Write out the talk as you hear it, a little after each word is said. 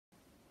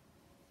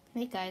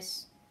Hey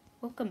guys,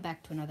 welcome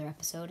back to another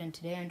episode, and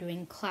today I'm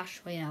doing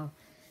Clash Royale.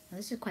 Now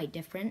this is quite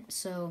different,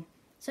 so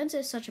since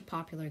it's such a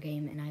popular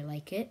game and I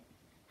like it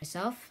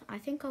myself, I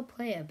think I'll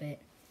play it a bit.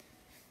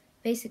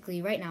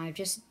 Basically, right now I've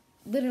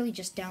literally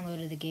just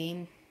downloaded the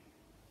game.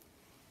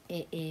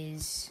 It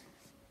is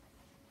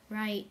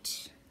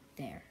right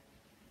there.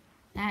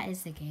 That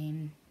is the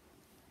game.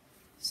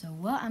 So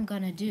what I'm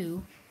gonna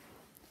do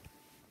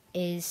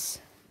is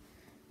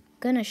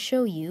gonna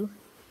show you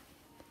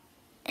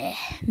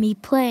me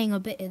playing a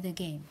bit of the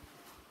game.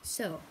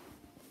 So,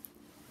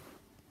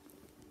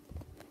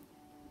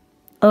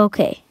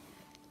 okay.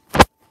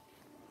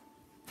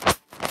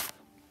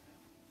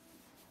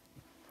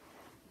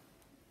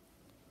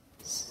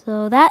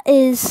 So that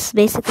is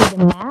basically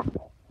the map.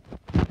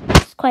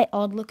 It's quite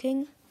odd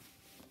looking.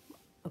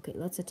 Okay,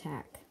 let's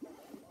attack.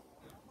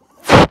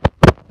 So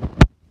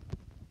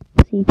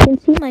you can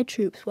see my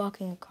troops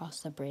walking across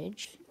the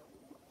bridge.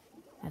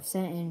 I've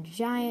sent in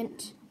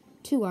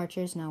two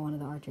archers. Now one of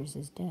the archers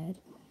is dead.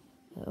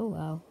 Oh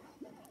well.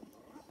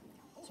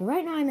 So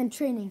right now I'm in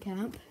training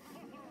camp.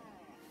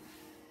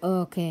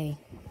 Okay,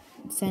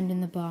 send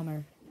in the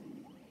bomber.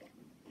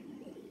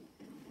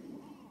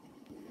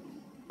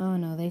 Oh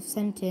no, they've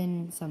sent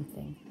in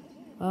something.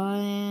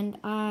 And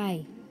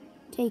I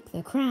take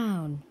the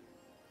crown.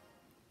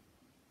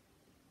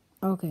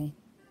 Okay.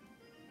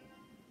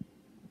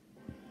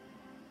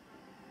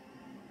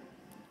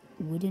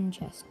 Wooden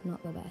chest,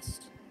 not the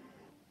best.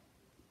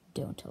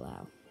 Don't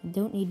allow.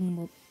 Don't need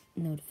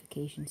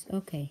notifications.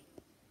 Okay.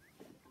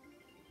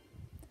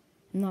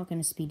 I'm not going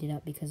to speed it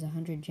up because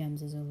 100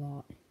 gems is a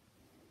lot.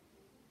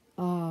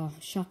 Oh,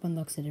 shop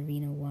unlocks at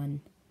Arena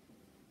 1.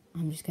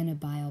 I'm just going to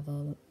buy all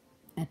the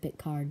epic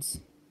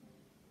cards.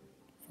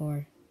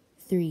 4,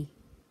 3,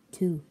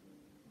 2,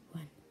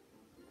 1.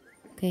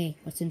 Okay,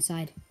 what's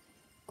inside?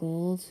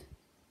 Gold.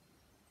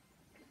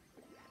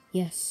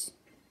 Yes.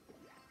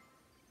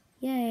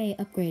 Yay,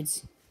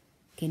 upgrades.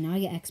 Okay, now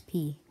I get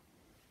XP.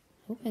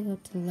 Hope I go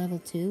to level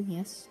 2,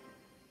 yes.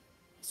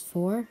 It's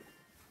 4.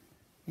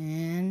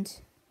 And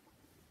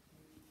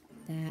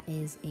that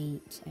is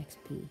 8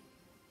 XP.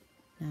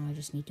 Now I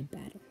just need to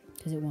battle,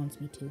 because it wants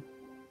me to.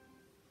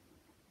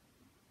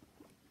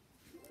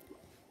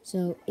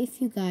 So, if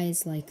you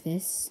guys like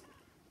this,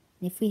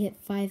 and if we hit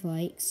 5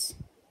 likes,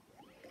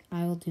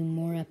 I will do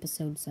more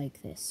episodes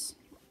like this.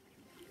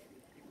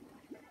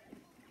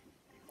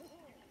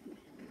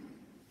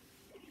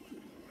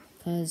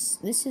 Because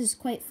this is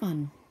quite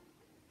fun,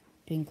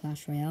 doing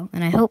Clash Royale.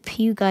 And I hope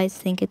you guys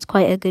think it's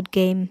quite a good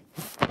game.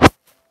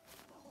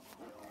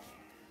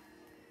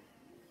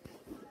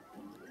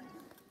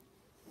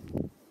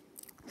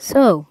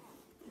 So,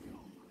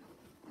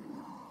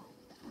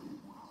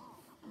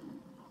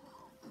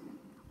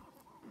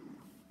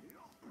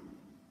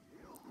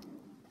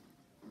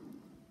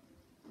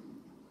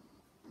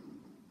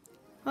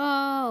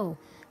 oh,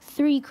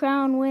 3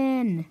 crown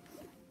win.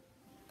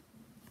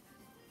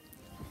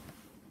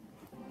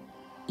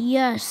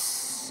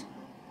 Yes.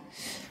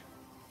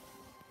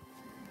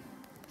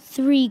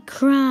 3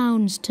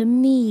 crowns to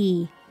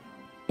me.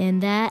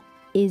 And that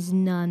is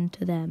none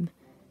to them.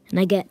 And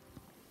I get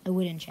a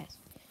wooden chest.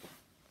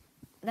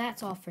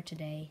 That's all for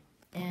today,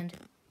 and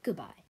goodbye.